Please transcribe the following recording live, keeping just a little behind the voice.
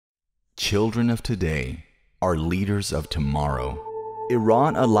Children of today are leaders of tomorrow.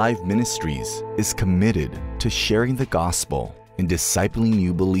 Iran Alive Ministries is committed to sharing the gospel and discipling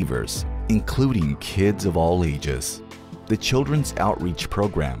new believers, including kids of all ages. The children's outreach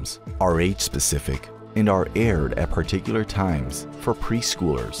programs are age-specific and are aired at particular times for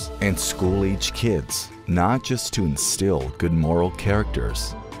preschoolers and school-age kids, not just to instill good moral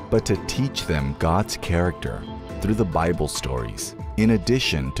characters, but to teach them God's character through the Bible stories. In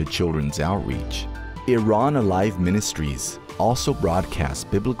addition to children's outreach, Iran Alive Ministries also broadcasts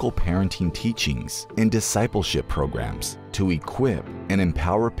biblical parenting teachings and discipleship programs to equip and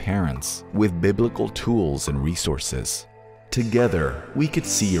empower parents with biblical tools and resources. Together, we could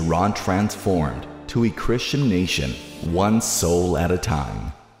see Iran transformed to a Christian nation, one soul at a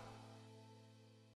time.